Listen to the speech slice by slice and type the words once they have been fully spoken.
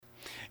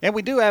And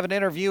we do have an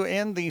interview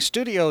in the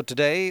studio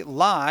today,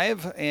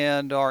 live,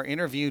 and our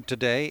interview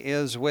today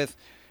is with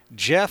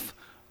Jeff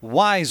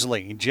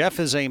Wisley. Jeff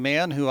is a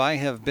man who I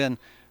have been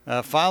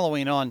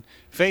following on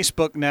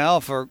Facebook now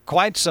for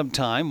quite some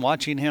time,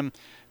 watching him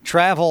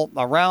travel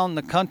around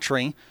the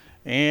country,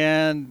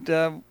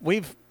 and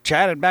we've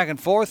chatted back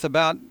and forth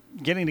about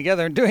getting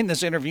together and doing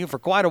this interview for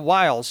quite a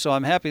while, so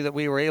I'm happy that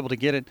we were able to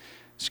get it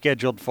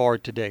scheduled for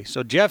today.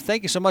 So, Jeff,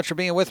 thank you so much for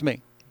being with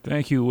me.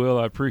 Thank you, Will.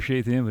 I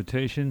appreciate the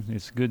invitation.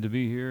 It's good to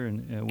be here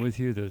and with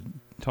you to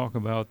talk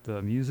about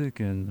music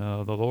and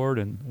the Lord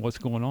and what's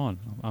going on.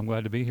 I'm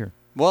glad to be here.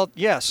 Well,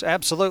 yes,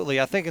 absolutely.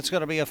 I think it's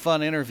going to be a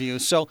fun interview.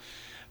 So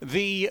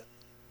the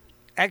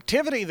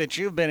activity that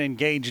you've been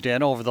engaged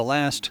in over the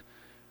last,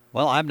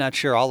 well, I'm not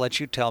sure, I'll let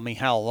you tell me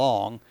how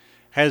long,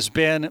 has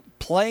been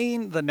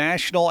playing the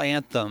national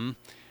anthem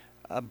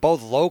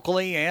both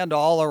locally and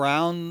all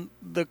around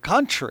the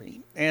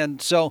country.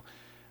 And so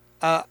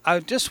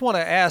I just want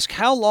to ask,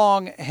 how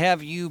long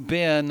have you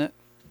been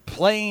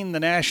playing the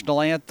national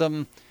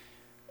anthem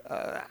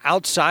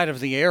outside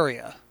of the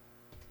area?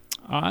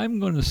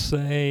 I'm going to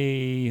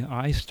say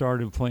I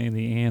started playing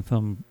the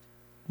anthem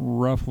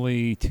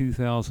roughly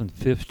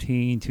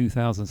 2015,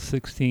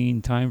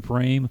 2016 time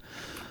frame.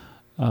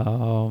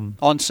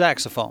 On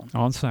saxophone.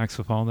 On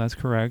saxophone, that's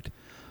correct.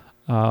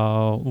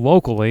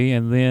 Locally,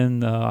 and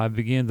then I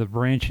began to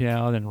branch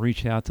out and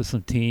reach out to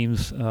some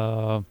teams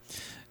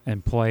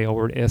and play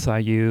over at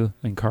SIU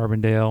in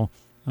Carbondale,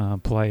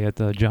 play at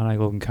the John A.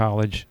 Logan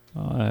College,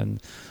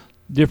 and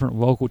different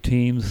local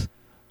teams,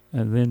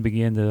 and then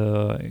begin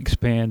to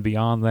expand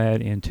beyond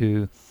that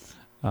into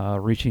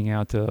reaching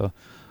out to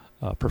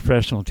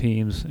professional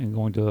teams and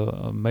going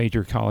to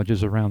major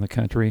colleges around the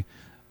country.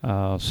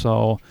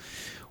 So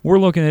we're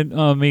looking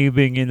at me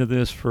being into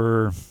this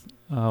for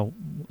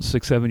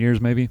 6-7 years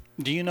maybe.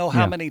 Do you know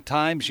how many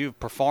times you've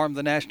performed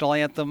the national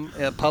anthem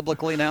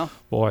publicly now?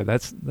 Boy,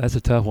 that's a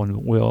tough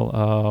one,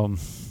 Will.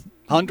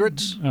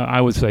 Hundreds?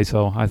 I would say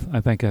so. I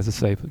think that's a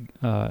safe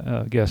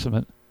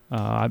guesstimate.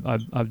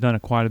 I've done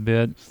it quite a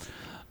bit.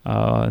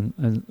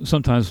 And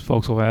sometimes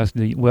folks will ask,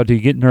 do you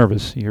get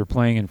nervous? You're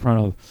playing in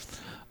front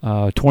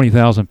of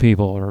 20,000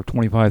 people or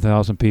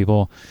 25,000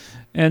 people.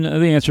 And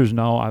the answer is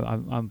no.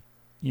 I'm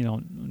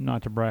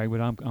not to brag, but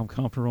I'm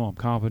comfortable. I'm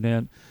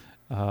confident.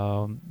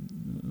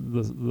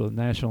 The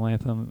national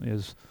anthem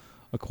is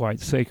a quite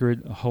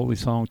sacred, holy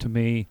song to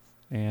me,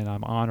 and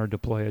I'm honored to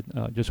play it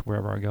just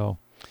wherever I go.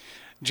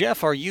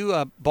 Jeff, are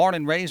you born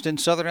and raised in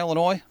Southern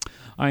Illinois?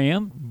 I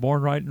am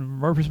born right in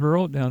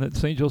Murfreesboro, down at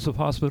St. Joseph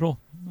Hospital,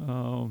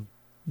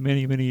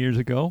 many, many years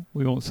ago.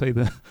 We won't say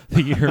the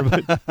year,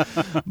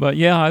 but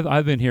yeah,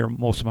 I've been here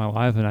most of my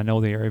life, and I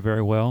know the area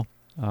very well.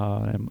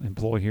 I'm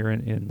employed here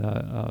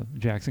in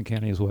Jackson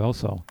County as well,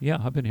 so yeah,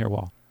 I've been here a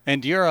while.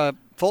 And your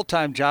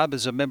full-time job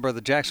is a member of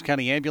the Jackson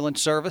County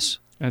Ambulance Service?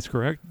 That's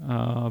correct.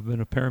 I've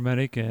been a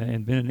paramedic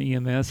and been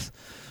in EMS.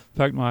 In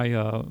fact,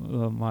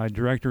 my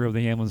director of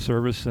the ambulance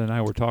service and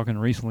I were talking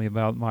recently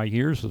about my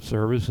years of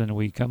service, and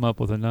we come up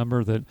with a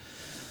number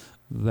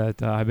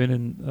that I've been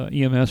in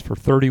EMS for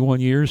 31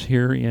 years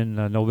here in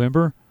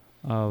November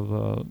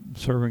of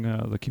serving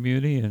the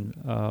community,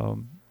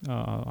 and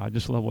I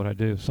just love what I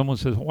do. Someone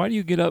says, why do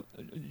you get up,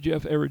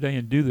 Jeff, every day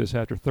and do this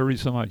after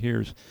 30-some-odd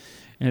years?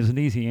 And it's an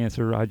easy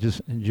answer. I just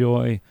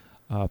enjoy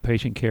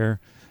patient care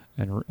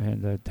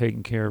and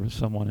taking care of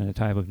someone in a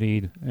time of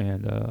need,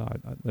 and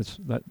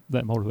that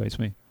motivates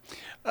me.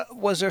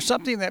 Was there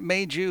something that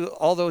made you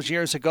all those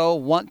years ago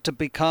want to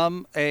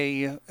become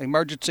a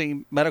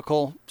emergency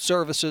medical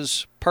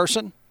services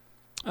person?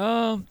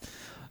 I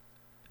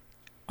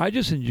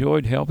just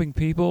enjoyed helping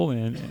people,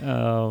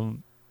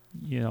 and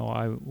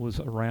I was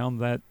around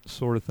that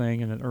sort of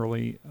thing in an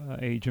early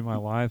age in my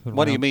life.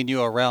 What do you mean you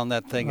were around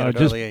that thing at an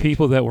just early age?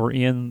 People that were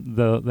in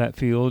that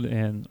field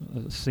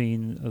and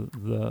seeing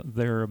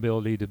their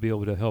ability to be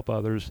able to help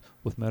others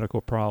with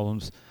medical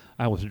problems.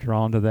 I was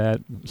drawn to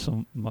that.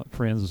 Some of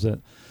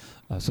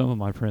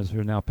my friends who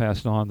are now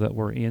passed on that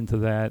were into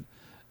that,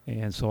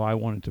 and so I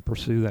wanted to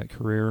pursue that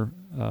career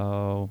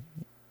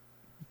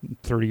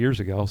 30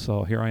 years ago.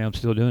 So here I am,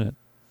 still doing it.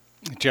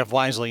 Jeff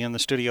Wisley in the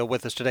studio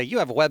with us today. You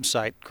have a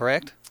website,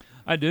 correct?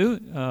 I do.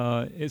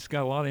 It's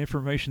got a lot of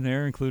information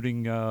there,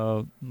 including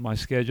my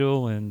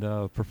schedule and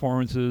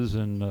performances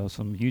and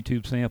some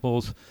YouTube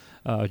samples,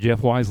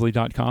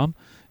 jeffwisley.com.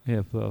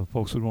 If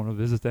folks would want to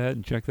visit that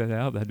and check that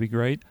out, that'd be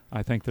great.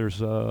 I think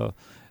there's a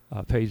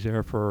page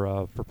there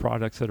for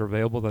products that are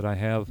available that I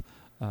have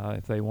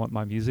if they want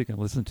my music and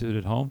listen to it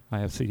at home. I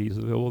have CDs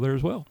available there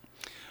as well.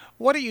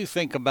 What do you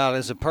think about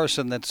as a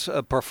person that's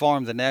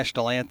performed the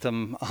national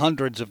anthem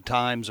hundreds of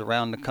times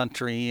around the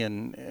country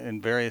and in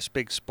various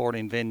big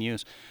sporting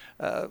venues?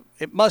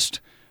 It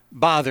must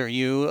bother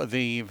you,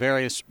 the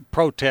various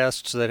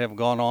protests that have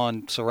gone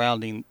on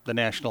surrounding the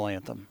national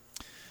anthem.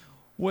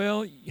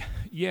 Well,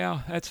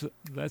 yeah,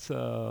 that's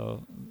a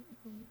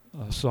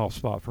soft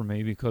spot for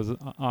me because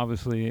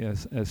obviously,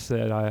 as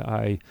said,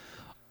 I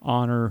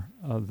honor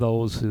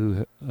those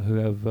who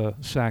have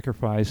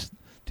sacrificed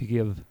to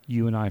give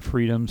you and I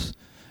freedoms.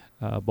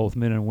 both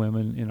men and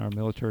women in our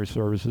military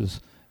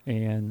services.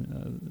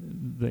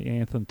 And the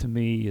anthem to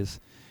me is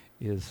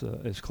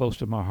close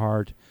to my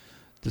heart.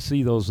 To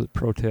see those that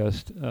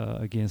protest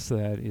against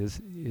that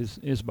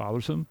is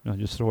bothersome. I'll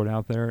just throw it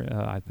out there.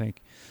 I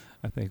think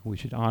we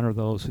should honor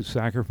those who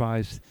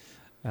sacrificed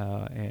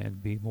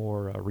and be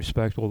more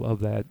respectful of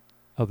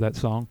that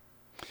song.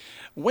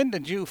 When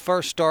did you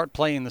first start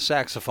playing the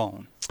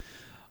saxophone?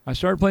 I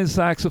started playing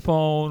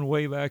saxophone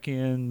way back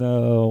in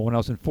when I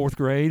was in 4th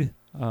grade,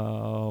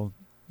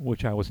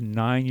 which I was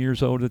 9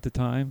 years old at the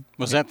time.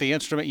 Was that the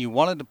instrument you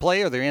wanted to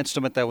play, or the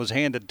instrument that was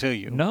handed to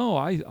you? No,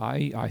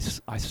 I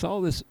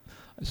saw this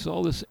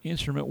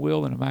instrument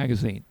wheel in a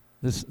magazine.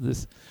 This,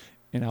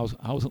 and I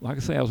was like I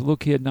say, I was a little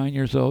kid, 9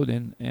 years old,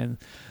 and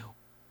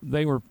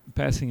they were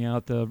passing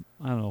out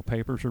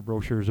papers or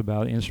brochures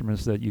about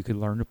instruments that you could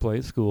learn to play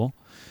at school,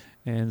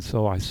 and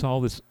so I saw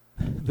this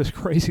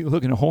crazy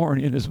looking horn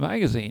in this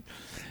magazine,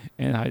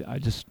 and I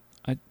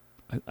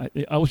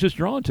was just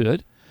drawn to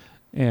it.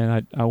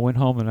 And I went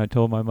home and I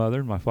told my mother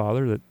and my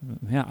father that,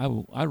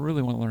 I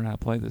really want to learn how to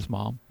play this,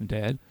 Mom and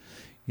Dad,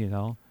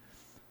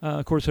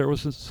 Of course, there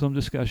was some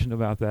discussion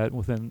about that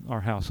within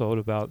our household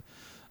about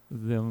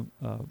them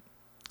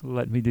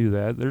letting me do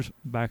that.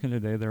 Back in the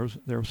day, there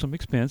was some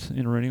expense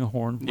in renting a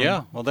horn.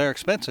 Yeah, well, they're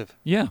expensive.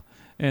 Yeah,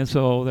 and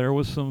so there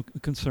was some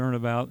concern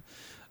about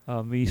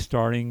me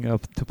starting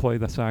to play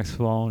the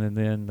saxophone and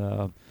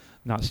then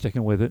not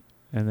sticking with it.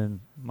 And then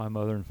my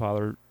mother and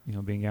father,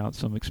 being out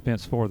some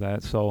expense for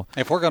that. So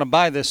if we're going to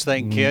buy this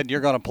thing, kid,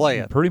 you're going to play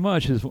it. Pretty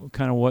much is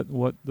kind of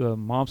what the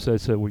mom said.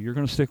 Well, you're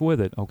going to stick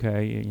with it,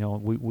 okay?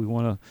 We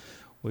want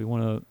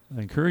to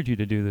encourage you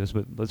to do this,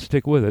 but let's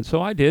stick with it.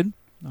 So I did.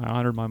 I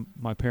honored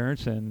my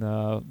parents and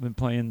been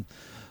playing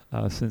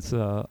since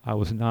I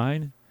was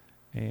 9.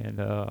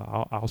 And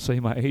I'll say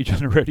my age on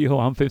the radio.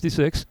 I'm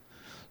 56.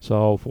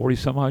 So 40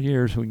 some odd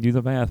years. We can do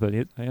the math, but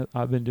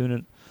I've been doing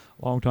it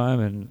a long time,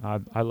 and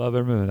I love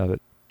every minute of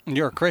it.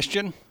 You're a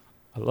Christian?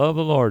 I love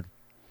the Lord.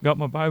 Got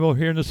my Bible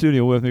here in the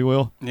studio with me,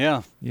 Will.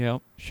 Yeah. Yeah,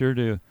 sure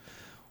do.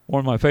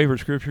 One of my favorite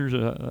scriptures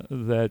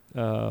that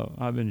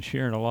I've been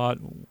sharing a lot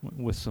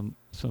with some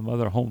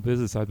other home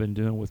visits I've been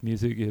doing with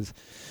music is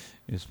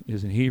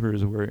in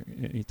Hebrews, where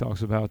he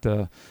talks about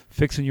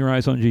fixing your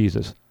eyes on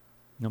Jesus.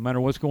 No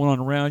matter what's going on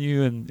around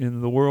you and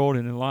in the world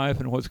and in life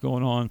and what's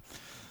going on,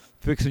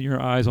 fixing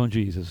your eyes on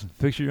Jesus.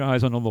 Fix your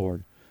eyes on the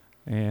Lord.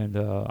 And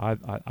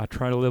I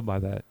try to live by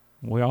that.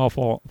 We all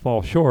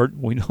fall short.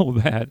 We know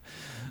that.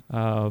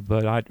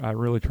 But I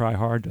really try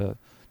hard to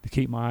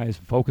keep my eyes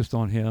focused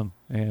on Him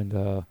and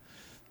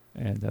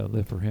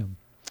live for Him.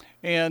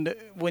 And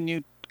when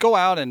you go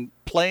out and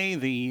play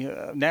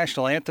the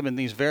national anthem in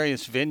these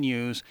various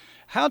venues,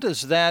 how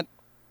does that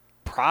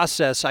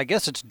process, I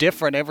guess it's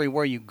different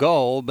everywhere you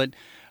go, but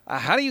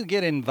how do you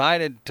get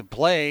invited to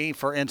play,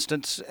 for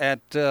instance,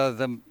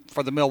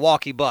 for the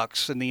Milwaukee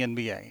Bucks in the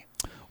NBA?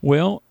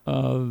 Well,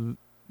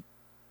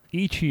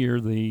 each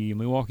year the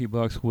Milwaukee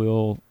Bucks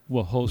will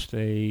host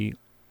a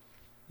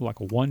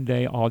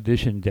one-day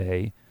audition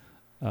day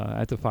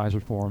at the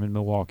Pfizer Forum in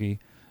Milwaukee.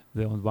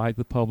 They'll invite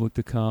the public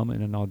to come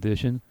in an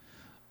audition,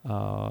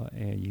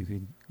 and you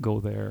can go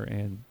there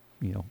and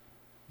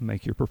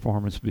make your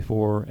performance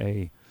before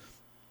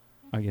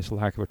I guess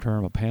lack of a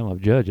term, a panel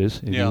of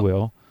judges, if you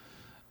will,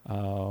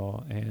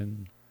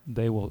 and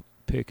they will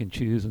pick and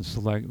choose and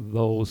select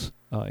those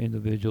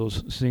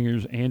individuals,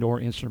 singers and or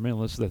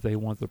instrumentalists that they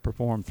want to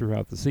perform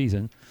throughout the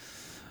season.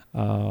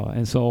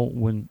 And so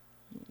when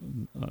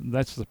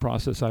that's the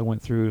process I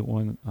went through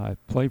when I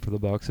played for the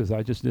Bucks, is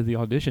I just did the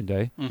audition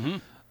day,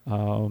 and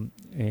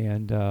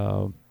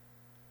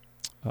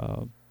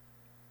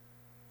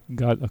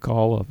got a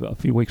call a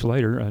few weeks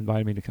later,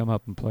 invited me to come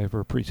up and play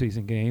for a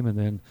preseason game, and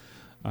then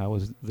I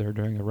was there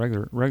during a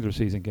regular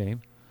season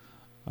game.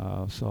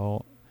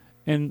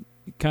 And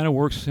it kind of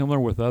works similar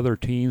with other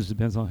teams,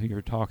 depends on who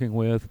you're talking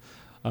with.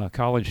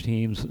 College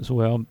teams as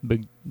well,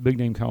 big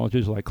name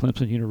colleges like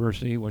Clemson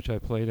University, which I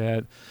played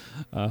at,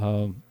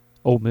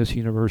 Ole Miss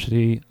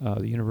University,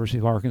 the University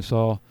of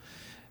Arkansas,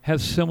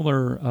 have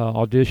similar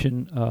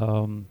audition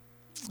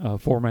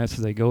formats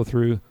that they go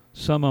through.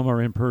 Some of them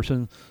are in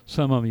person.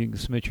 Some of them you can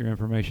submit your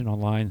information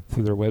online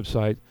through their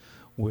website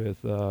with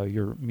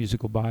your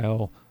musical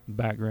bio,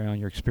 background,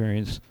 your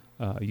experience,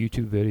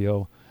 YouTube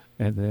video,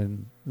 and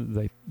then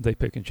they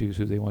pick and choose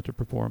who they want to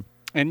perform.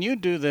 And you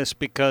do this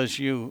because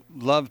you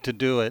love to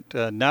do it,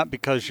 not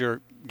because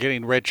you're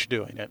getting rich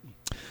doing it.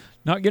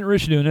 Not getting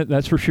rich doing it,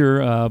 that's for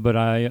sure. But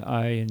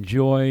I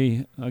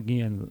enjoy,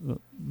 again,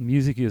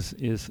 music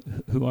is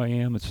who I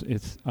am.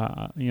 It's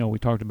we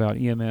talked about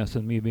EMS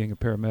and me being a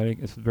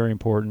paramedic. It's very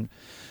important.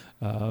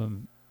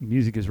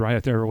 Music is right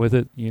up there with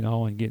it,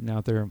 and getting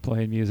out there and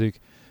playing music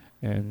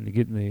and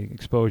getting the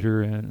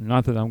exposure. And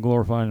not that I'm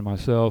glorifying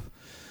myself,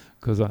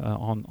 because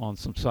on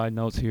some side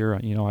notes here,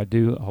 I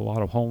do a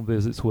lot of home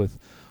visits with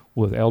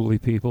elderly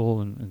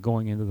people and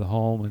going into the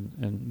home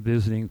and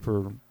visiting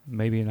for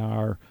maybe an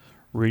hour,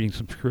 reading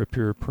some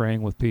scripture,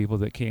 praying with people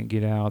that can't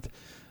get out.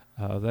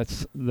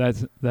 That's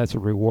a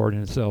reward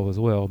in itself as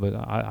well. But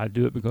I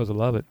do it because I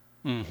love it.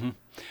 Mm-hmm.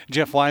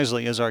 Jeff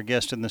Wisley is our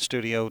guest in the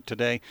studio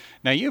today.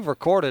 Now, you've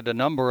recorded a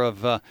number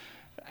of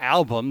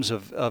albums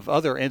of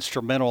other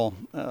instrumental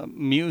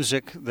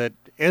music that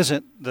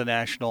isn't the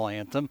national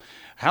anthem.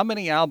 How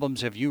many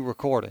albums have you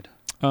recorded?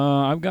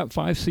 I've got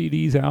 5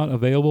 CDs out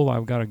available.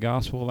 I've got a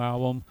gospel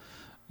album,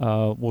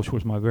 which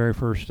was my very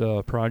first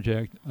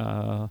project,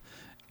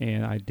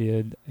 and I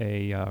did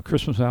a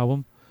Christmas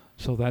album,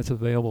 so that's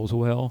available as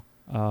well.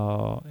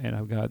 And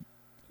I've got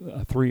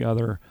 3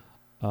 other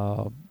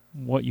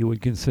what you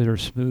would consider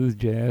smooth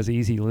jazz,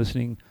 easy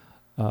listening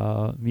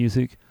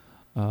music.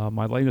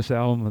 My latest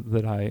album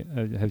that I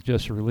have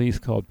just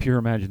released, called Pure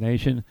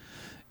Imagination,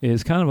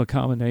 is kind of a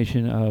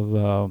combination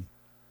of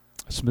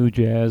smooth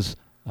jazz,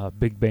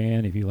 big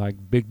band. If you like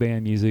big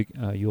band music,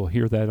 you'll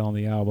hear that on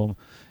the album.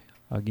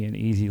 Again,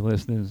 easy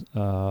listening.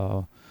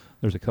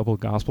 There's a couple of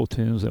gospel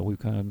tunes that we've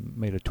kind of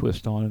made a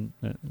twist on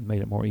and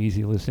made it more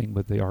easy listening,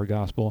 but they are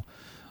gospel.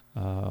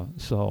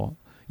 So,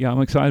 yeah,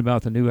 I'm excited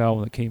about the new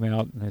album that came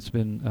out, and it's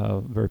been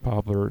very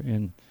popular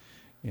in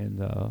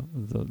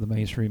the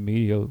mainstream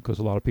media because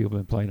a lot of people have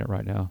been playing it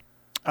right now.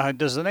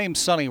 Does the name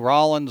Sonny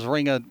Rollins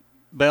ring a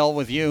bell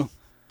with you?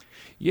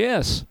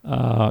 Yes.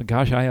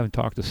 Gosh, I haven't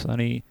talked to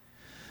Sonny.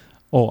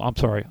 Oh, I'm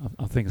sorry.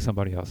 I'm thinking of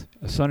somebody else.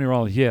 Sonny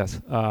Rollins,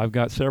 yes. I've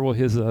got several of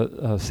his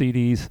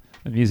CDs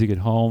and music at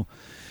home.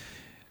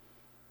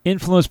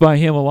 Influenced by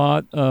him a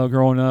lot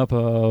growing up.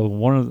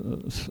 One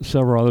of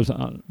several others.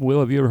 Will,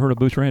 have you ever heard of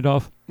Boots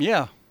Randolph?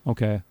 Yeah.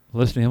 Okay.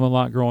 Listened to him a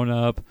lot growing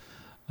up.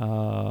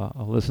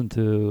 I listened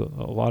to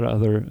a lot of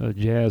other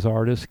jazz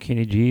artists.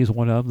 Kenny G is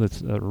one of them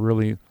that's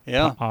really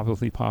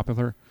obviously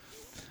popular.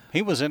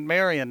 He was in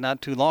Marion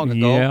not too long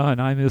ago. Yeah,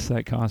 and I missed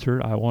that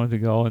concert. I wanted to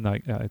go, and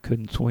I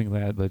couldn't swing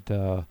that. But,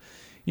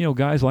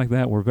 guys like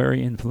that were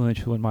very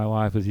influential in my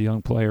life as a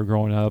young player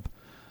growing up.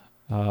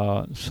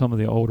 Some of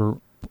the older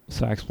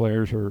sax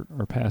players are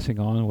passing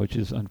on, which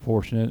is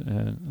unfortunate.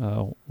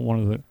 And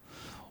one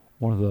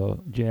of the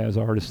jazz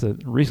artists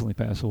that recently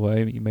passed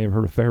away, you may have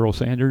heard of Pharoah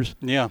Sanders.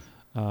 Yeah.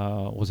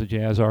 Was a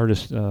jazz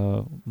artist,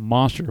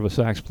 monster of a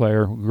sax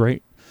player,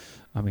 great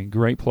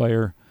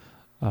player.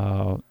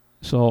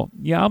 So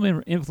yeah,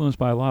 I'm influenced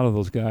by a lot of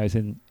those guys.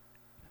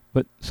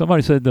 But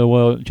somebody said, though,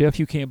 well, Jeff,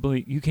 you can't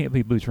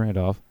be Boots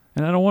Randolph,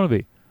 and I don't want to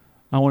be.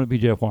 I want to be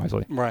Jeff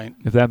Wisley, right?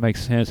 If that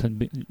makes sense,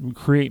 and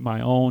create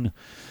my own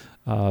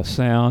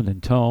sound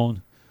and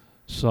tone.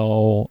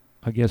 So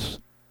I guess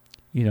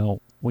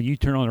when you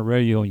turn on the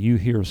radio and you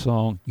hear a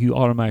song, you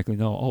automatically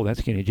know, oh, that's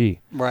Kenny G.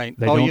 Right.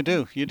 You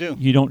do.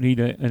 You don't need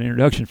an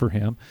introduction for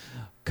him.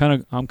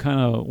 I'm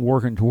kind of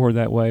working toward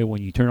that way.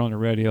 When you turn on the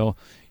radio,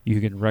 you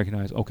can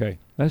recognize, okay,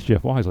 that's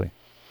Jeff Wisley.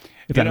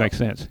 If that makes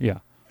sense, yeah.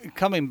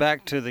 Coming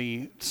back to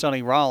the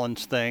Sonny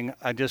Rollins thing,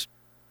 I just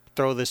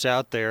throw this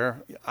out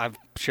there. I've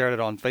shared it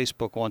on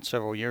Facebook once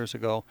several years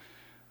ago.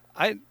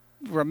 I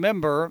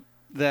remember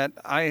that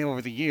I,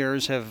 over the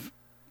years, have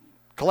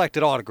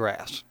collected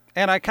autographs.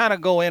 And I kind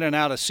of go in and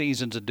out of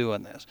seasons of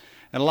doing this.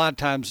 And a lot of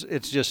times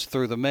it's just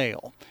through the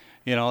mail.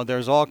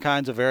 There's all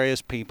kinds of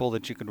various people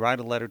that you could write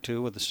a letter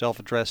to with a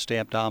self-addressed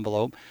stamped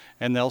envelope,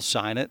 and they'll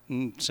sign it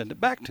and send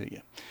it back to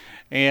you.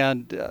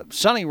 And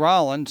Sonny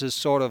Rollins is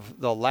sort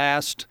of the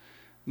last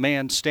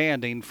man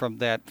standing from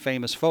that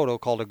famous photo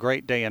called A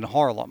Great Day in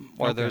Harlem,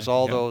 where there's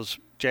all those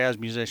jazz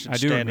musicians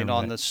standing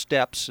on the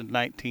steps in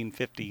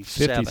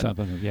 1957.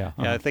 50-something, yeah.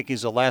 I think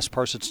he's the last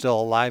person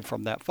still alive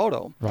from that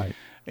photo. Right.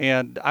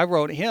 And I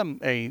wrote him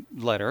a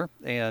letter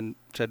and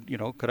said,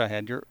 could I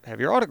have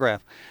your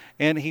autograph?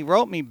 And he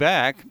wrote me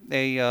back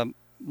a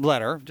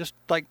letter, just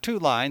like 2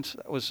 lines.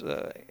 It was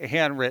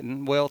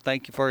handwritten. Well,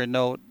 thank you for your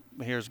note.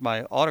 Here's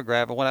my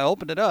autograph. And when I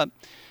opened it up,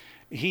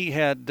 he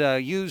had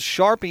used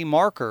Sharpie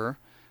marker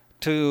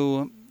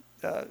to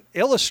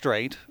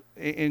illustrate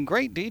in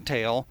great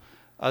detail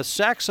a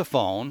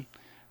saxophone,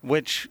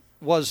 which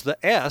was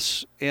the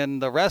S in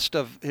the rest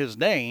of his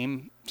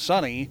name,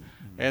 Sonny,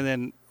 and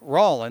then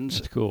Rollins.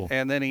 That's cool.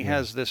 And then he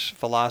has this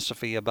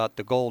philosophy about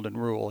the golden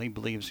rule. He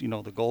believes,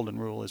 the golden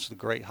rule is the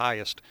great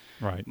highest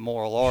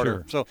moral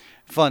order. Sure. So,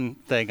 fun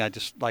thing I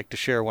just like to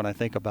share when I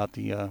think about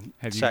the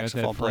saxophone players. Have you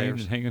got that framed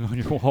and hanging on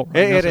your wall?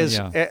 It is.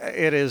 Yeah.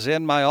 It is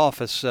in my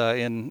office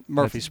in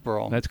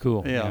Murfreesboro. That's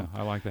cool. Yeah,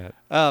 I like that.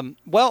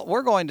 Well,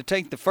 we're going to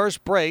take the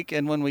first break,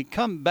 and when we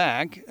come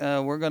back,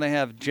 we're going to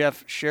have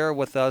Jeff share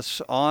with us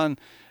on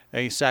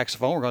a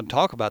saxophone. We're going to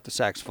talk about the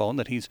saxophone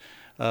that he's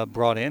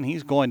brought in.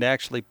 He's going to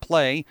actually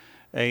play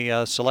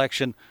a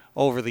selection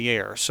over the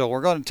air. So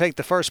we're going to take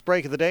the first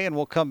break of the day, and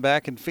we'll come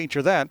back and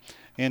feature that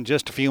in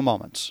just a few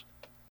moments.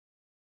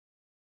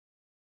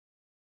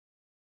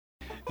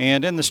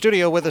 And in the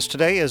studio with us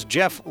today is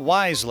Jeff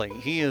Wisley.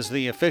 He is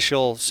the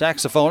official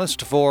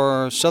saxophonist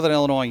for Southern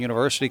Illinois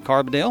University,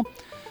 Carbondale,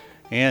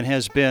 and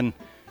has been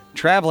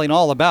traveling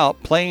all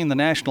about playing the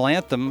national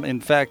anthem.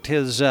 In fact,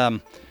 his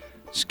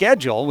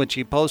schedule, which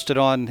he posted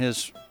on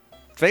his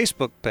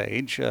Facebook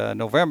page,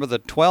 November the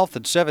 12th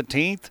and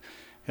 17th.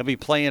 He'll be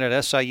playing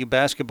at SIU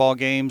basketball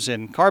games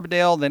in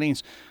Carbondale. Then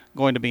he's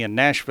going to be in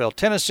Nashville,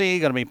 Tennessee,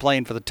 going to be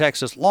playing for the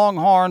Texas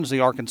Longhorns, the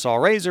Arkansas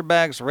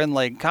Razorbacks, Rend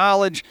Lake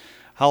College,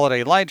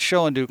 Holiday Lights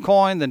Show in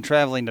DuQuoin, then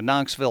traveling to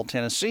Knoxville,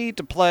 Tennessee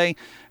to play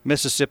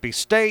Mississippi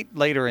State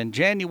later in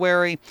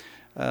January.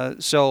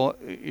 So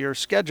your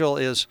schedule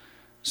is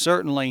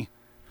certainly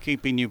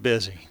keeping you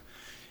busy.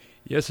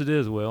 Yes, it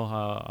is, Will.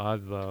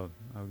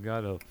 I've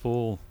got a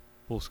full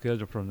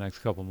schedule for the next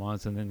couple of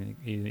months, and then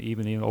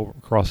even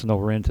crossing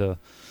over into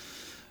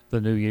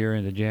the new year,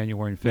 into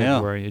January and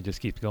February. It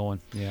just keeps going.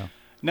 Yeah.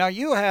 Now,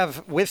 you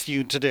have with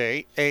you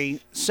today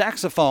a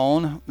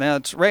saxophone. Now,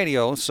 it's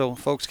radio, so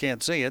folks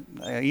can't see it,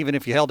 even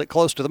if you held it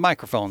close to the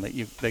microphone,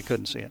 they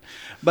couldn't see it.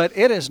 But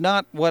it is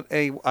not what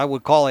I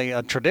would call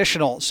a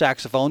traditional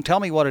saxophone. Tell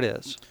me what it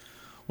is.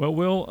 Well,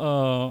 Will,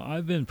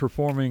 I've been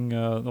performing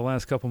the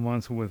last couple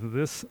months with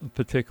this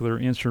particular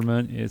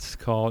instrument. It's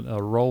called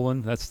a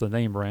Roland. That's the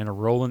name brand, a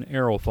Roland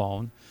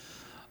Aerophone.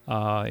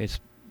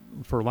 It's,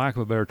 for lack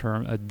of a better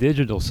term, a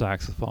digital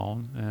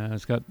saxophone, and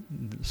it's got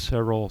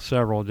several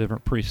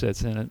different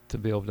presets in it to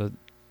be able to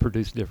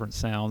produce different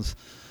sounds.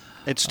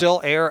 It's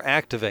still air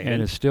activated.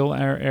 And it's still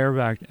air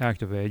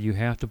activated. You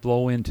have to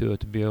blow into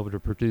it to be able to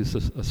produce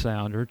a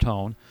sound or a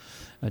tone.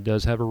 It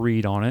does have a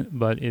reed on it,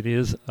 but it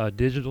is a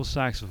digital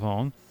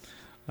saxophone.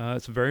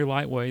 It's very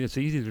lightweight. It's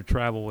easy to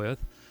travel with,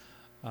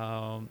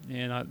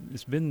 and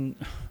it's been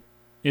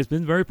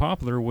very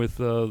popular with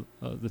the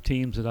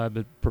teams that I've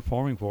been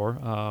performing for.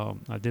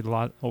 I did a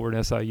lot over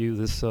at SIU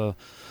this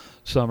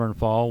summer and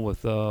fall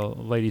with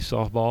ladies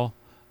softball,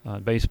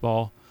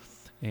 baseball,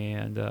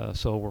 and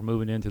so we're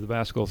moving into the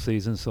basketball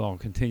season. So I'll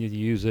continue to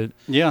use it.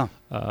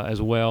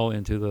 As well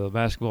into the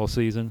basketball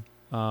season.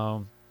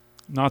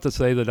 Not to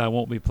say that I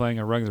won't be playing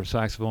a regular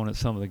saxophone at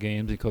some of the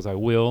games, because I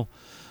will.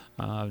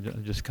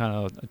 Just kind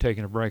of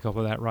taking a break off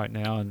of that right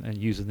now and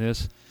using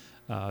this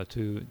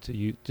to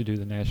do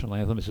the national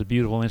anthem. It's a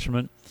beautiful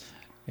instrument,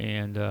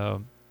 and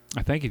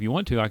I think if you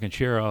want to, I can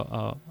share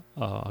a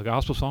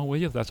gospel song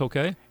with you, if that's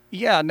okay.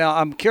 Yeah. Now,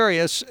 I'm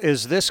curious,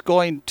 is this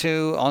going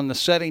to, on the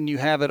setting you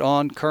have it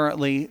on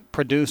currently,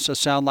 produce a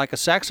sound like a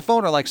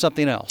saxophone or like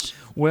something else?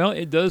 Well,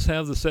 it does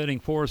have the setting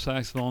for a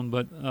saxophone,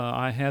 but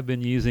I have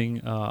been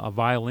using a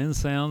violin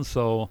sound,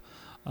 so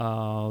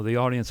the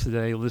audience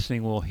today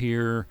listening will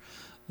hear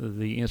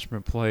the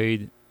instrument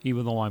played,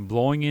 even though I'm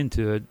blowing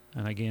into it.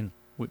 And again,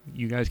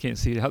 you guys can't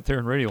see it out there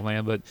in Radio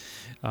Land, but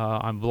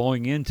I'm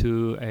blowing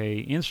into a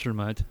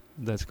instrument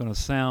that's going to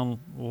sound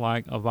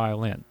like a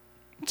violin.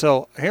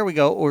 So here we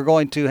go. We're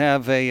going to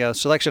have a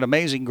selection of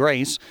Amazing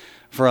Grace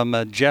from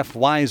Jeff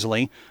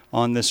Wisley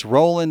on this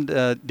Roland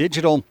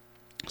digital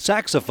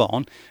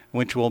saxophone,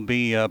 which will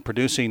be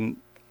producing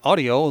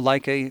audio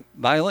like a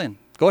violin.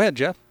 Go ahead,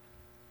 Jeff.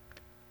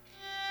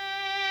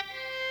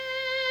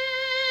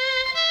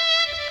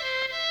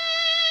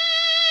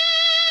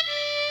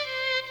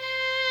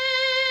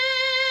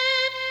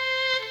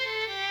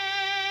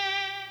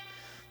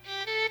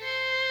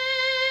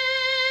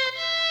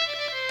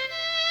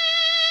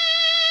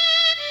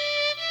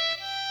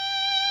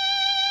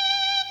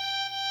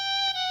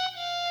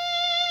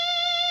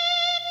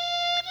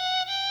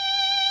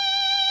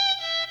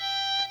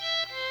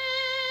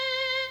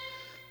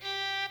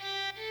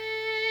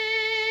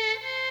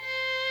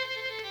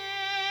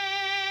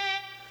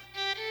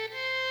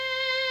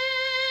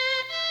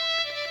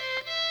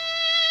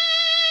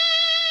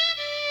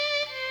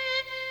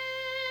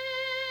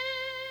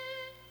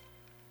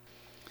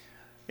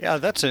 Yeah,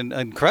 that's an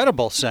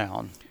incredible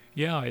sound.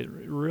 Yeah, it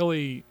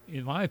really,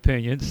 in my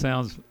opinion,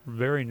 sounds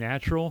very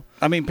natural.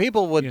 I mean,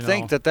 people would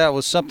think that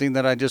was something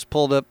that I just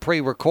pulled up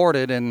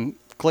pre-recorded and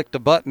clicked a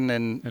button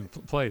and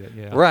played it,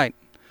 yeah. Right.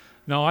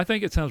 No, I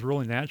think it sounds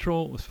really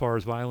natural as far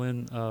as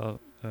violin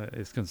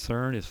is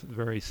concerned. It's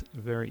very,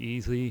 very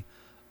easy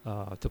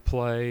to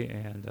play,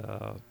 and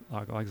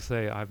like I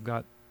say, I've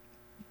got,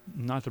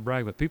 not to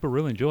brag, but people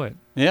really enjoy it.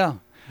 Yeah.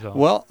 So.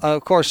 Well,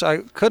 of course, I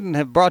couldn't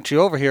have brought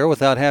you over here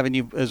without having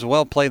you as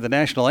well play the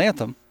national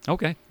anthem.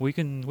 Okay, we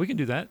can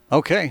do that.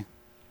 Okay.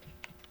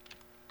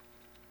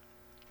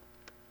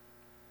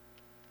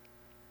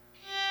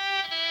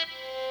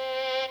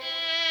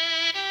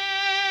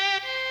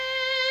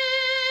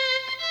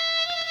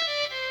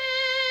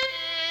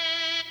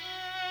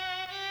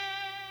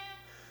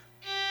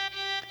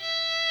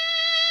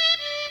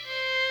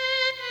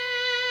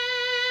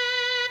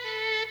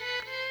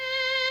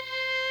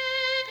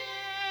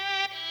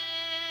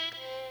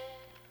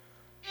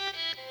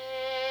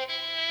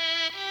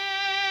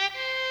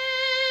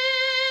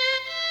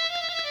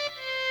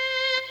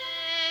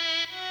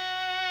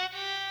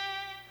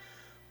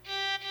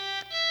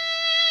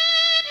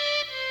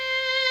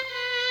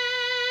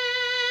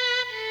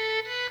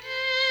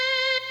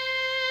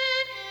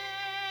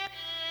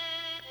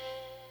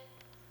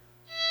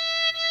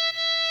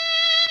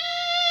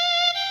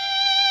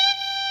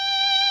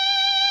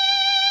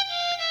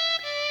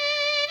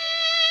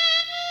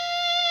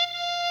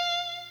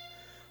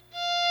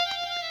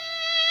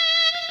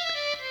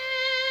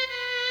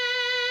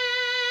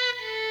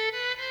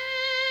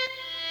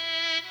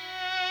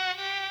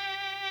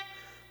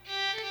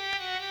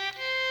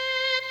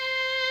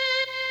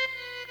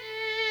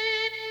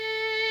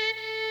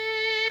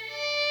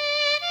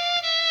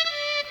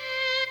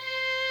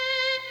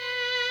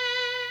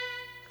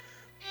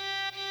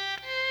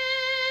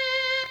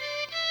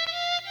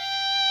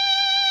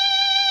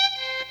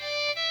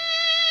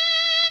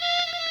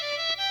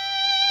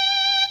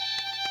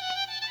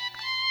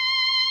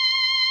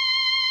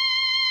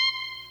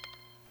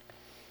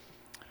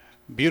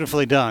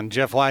 Beautifully done.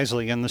 Jeff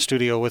Wisley in the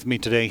studio with me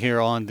today here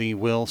on the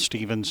Will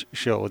Stevens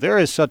Show. There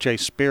is such a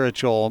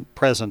spiritual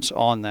presence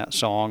on that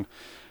song.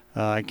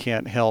 I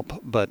can't help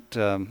but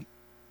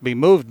be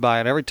moved by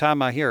it every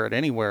time I hear it,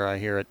 anywhere I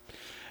hear it.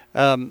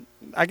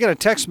 I get a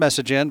text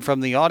message in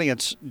from the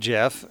audience,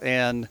 Jeff,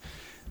 and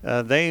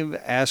they've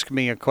asked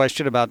me a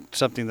question about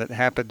something that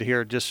happened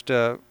here just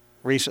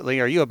recently.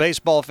 Are you a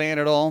baseball fan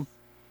at all?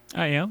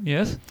 I am,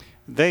 yes.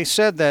 They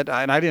said that,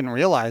 and I didn't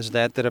realize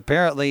that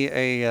apparently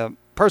a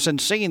person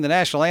singing the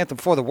national anthem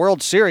for the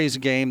World Series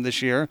game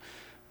this year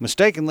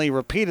mistakenly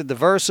repeated the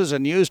verses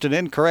and used an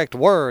incorrect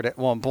word at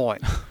one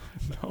point.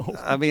 No.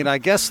 I mean, I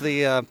guess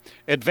the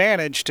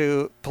advantage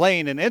to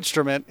playing an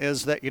instrument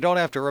is that you don't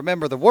have to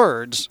remember the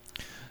words.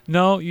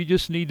 No, you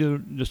just need to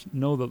just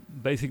know the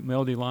basic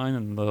melody line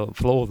and the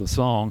flow of the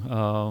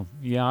song.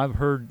 Yeah, I've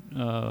heard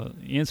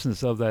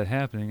instances of that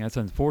happening. That's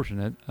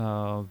unfortunate.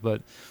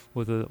 But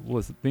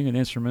with being an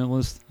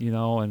instrumentalist,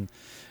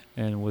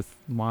 and with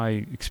my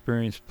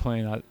experience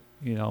playing,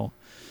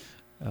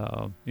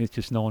 it's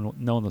just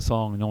knowing the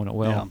song and knowing it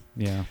well.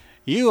 Yeah.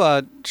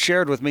 You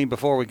shared with me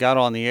before we got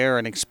on the air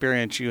an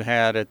experience you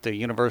had at the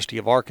University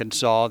of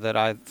Arkansas that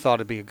I thought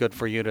it'd be good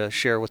for you to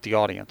share with the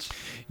audience.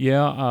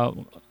 Yeah,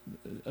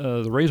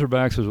 the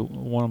Razorbacks is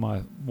one of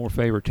my more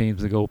favorite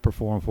teams to go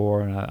perform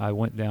for, and I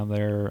went down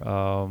there.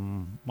 I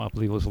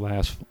believe it was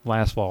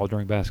last fall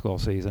during basketball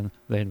season.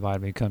 They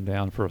invited me to come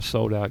down for a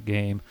sold-out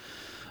game.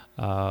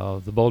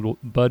 The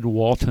Bud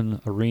Walton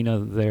Arena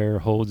there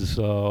holds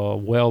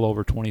well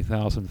over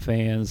 20,000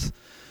 fans,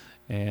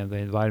 and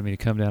they invited me to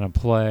come down and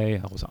play.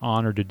 I was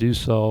honored to do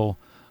so.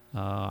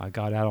 I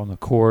got out on the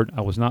court.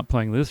 I was not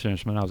playing this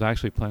instrument. I was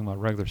actually playing my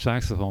regular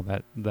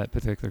saxophone that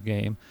particular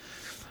game.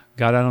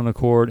 Got out on the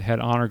court,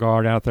 had honor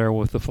guard out there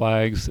with the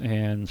flags,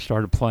 and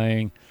started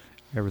playing.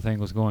 Everything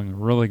was going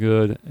really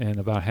good, and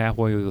about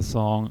halfway through the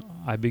song,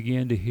 I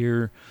began to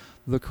hear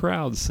the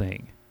crowd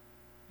sing.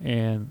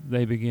 And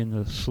they began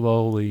to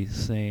slowly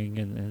sing,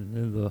 and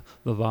then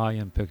the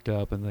volume picked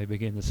up, and they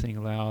began to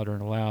sing louder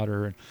and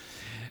louder.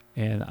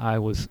 And I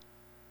was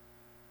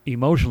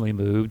emotionally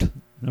moved,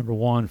 number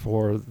one,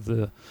 for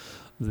the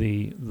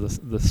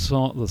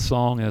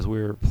song as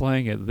we were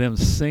playing it, them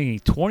singing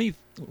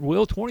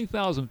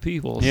 20,000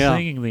 people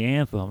singing the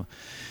anthem.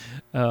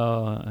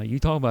 You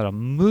talk about a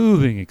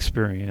moving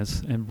experience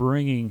and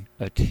bringing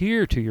a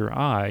tear to your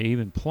eye,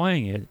 even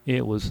playing it.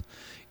 It was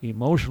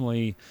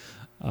emotionally,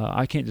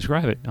 I can't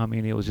describe it. I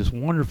mean, it was just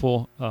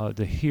wonderful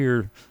to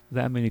hear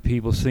that many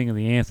people singing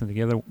the anthem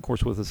together, of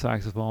course, with the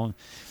saxophone.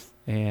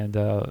 And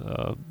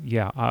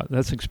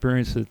that's an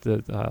experience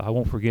that I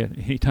won't forget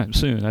anytime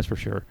soon, that's for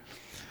sure.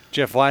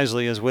 Jeff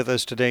Wisley is with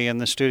us today in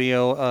the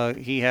studio.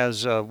 He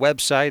has a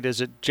website.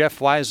 Is it Jeff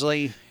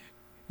Wisley?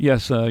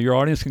 Yes, your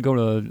audience can go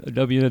to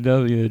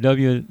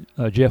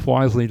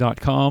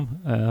www.jeffwisley.com,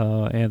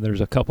 and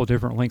there's a couple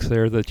different links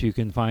there that you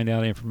can find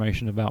out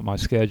information about my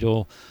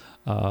schedule,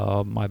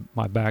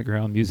 my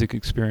background, music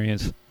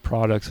experience,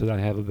 products that I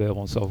have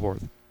available, and so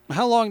forth.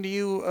 How long do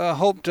you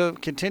hope to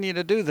continue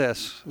to do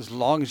this? As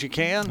long as you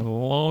can? As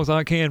long as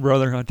I can,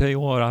 brother. I tell you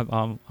what,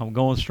 I'm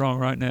going strong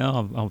right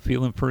now. I'm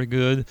feeling pretty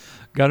good.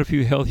 Got a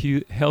few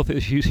health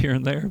issues here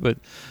and there, but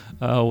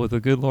with the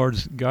good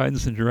Lord's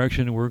guidance and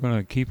direction, we're going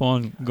to keep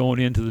on going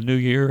into the new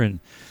year. And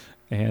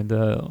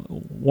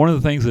one of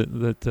the things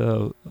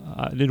that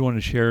I did want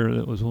to share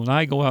was when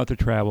I go out to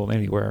travel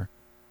anywhere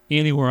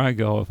I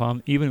go,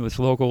 even if it's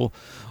local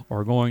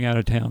or going out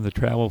of town to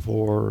travel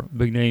for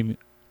big name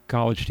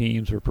college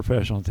teams or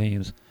professional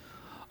teams,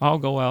 I'll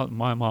go out and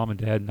my mom and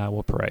dad and I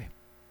will pray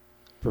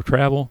for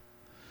travel.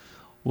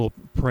 We'll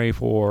pray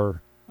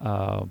for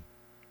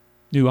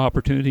new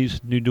opportunities,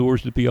 new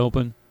doors to be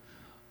open.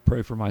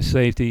 Pray for my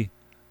safety.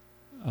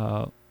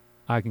 I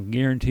can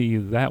guarantee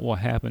you that will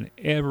happen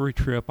every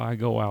trip I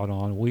go out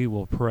on. We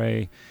will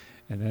pray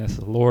and ask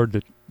the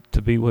Lord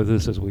to be with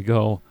us as we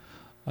go.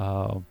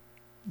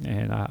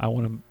 And I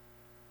want to,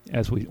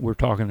 as we were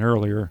talking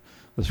earlier,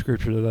 the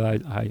scripture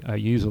that I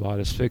use a lot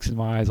is fixing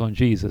my eyes on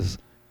Jesus.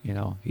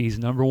 He's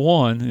number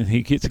one and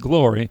he gets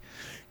glory.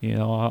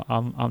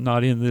 I'm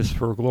not in this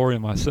for glory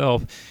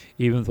myself,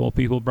 even though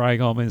people brag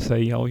on me and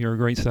say, you're a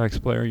great sax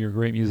player, you're a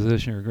great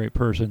musician, you're a great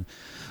person.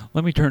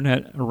 Let me turn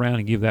that around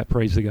and give that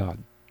praise to God.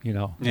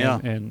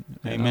 And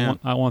Amen.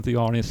 I want the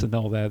audience to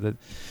know that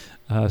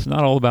it's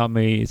not all about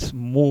me. It's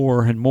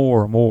more and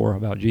more and more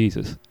about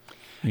Jesus.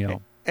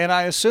 And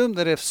I assume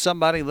that if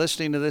somebody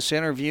listening to this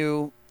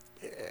interview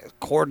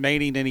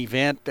coordinating an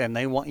event and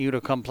they want you to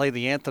come play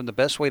the anthem, the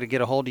best way to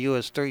get a hold of you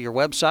is through your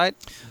website?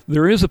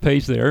 There is a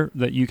page there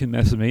that you can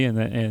message me, and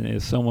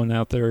if someone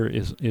out there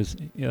is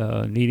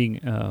needing,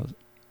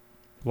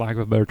 lack of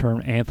a better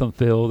term, anthem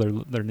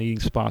filled, they're needing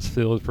spots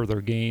filled for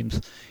their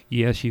games,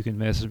 yes, you can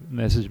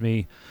message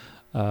me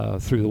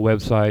through the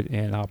website,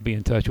 and I'll be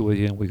in touch with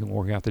you, and we can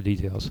work out the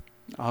details.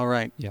 All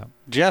right. Yeah.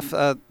 Jeff,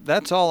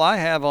 that's all I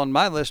have on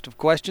my list of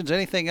questions.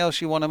 Anything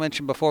else you want to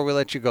mention before we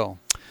let you go?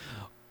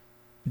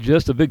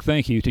 Just a big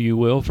thank you to you,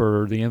 Will,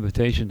 for the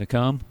invitation to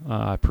come.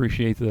 I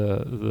appreciate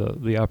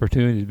the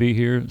opportunity to be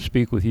here,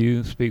 speak with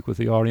you, speak with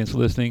the audience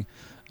listening.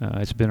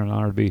 It's been an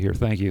honor to be here.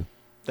 Thank you.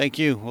 Thank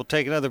you. We'll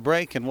take another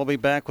break, and we'll be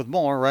back with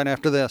more right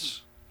after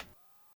this.